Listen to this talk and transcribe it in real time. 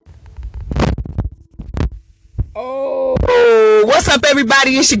Oh, what's up,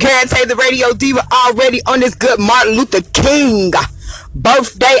 everybody? It's your girl Tay, the Radio Diva, already on this good Martin Luther King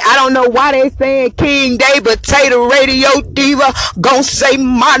birthday. I don't know why they saying King Day, but Tay, the Radio Diva, gon' say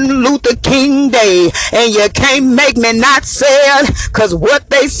Martin Luther King Day. And you can't make me not say it, cause what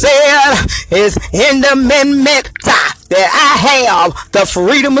they said is in the amendment that I have the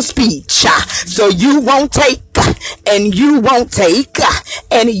freedom of speech. So you won't take, and you won't take,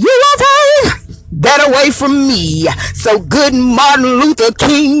 and you won't take that away from me. So good Martin Luther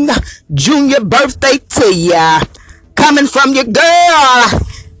King Jr. birthday to ya. Coming from your girl,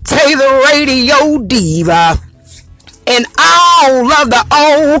 Tay the Radio Diva. And all of the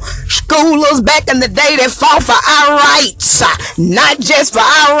old schoolers back in the day that fought for our rights. Not just for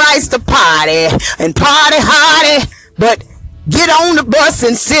our rights to party and party hardy, but get on the bus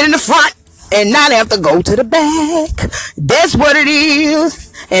and sit in the front and not have to go to the back. That's what it is.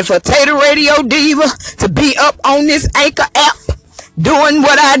 And for Tay the Radio Diva to be up on this Anchor app doing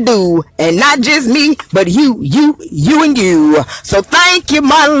what I do, and not just me, but you and you. So thank you,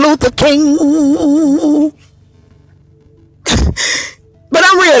 Martin Luther King. But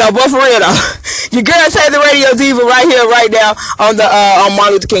I'm real though, boy, for real though. Your girl Tay the Radio Diva right here, right now on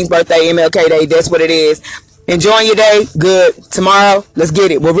Martin Luther King's birthday, MLK Day. That's what it is. Enjoying your day, good. Tomorrow, let's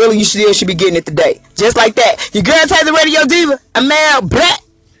get it. Well, really, you still should be getting it today. Just like that. Your girl Tay the Radio Diva. I'm out. Black.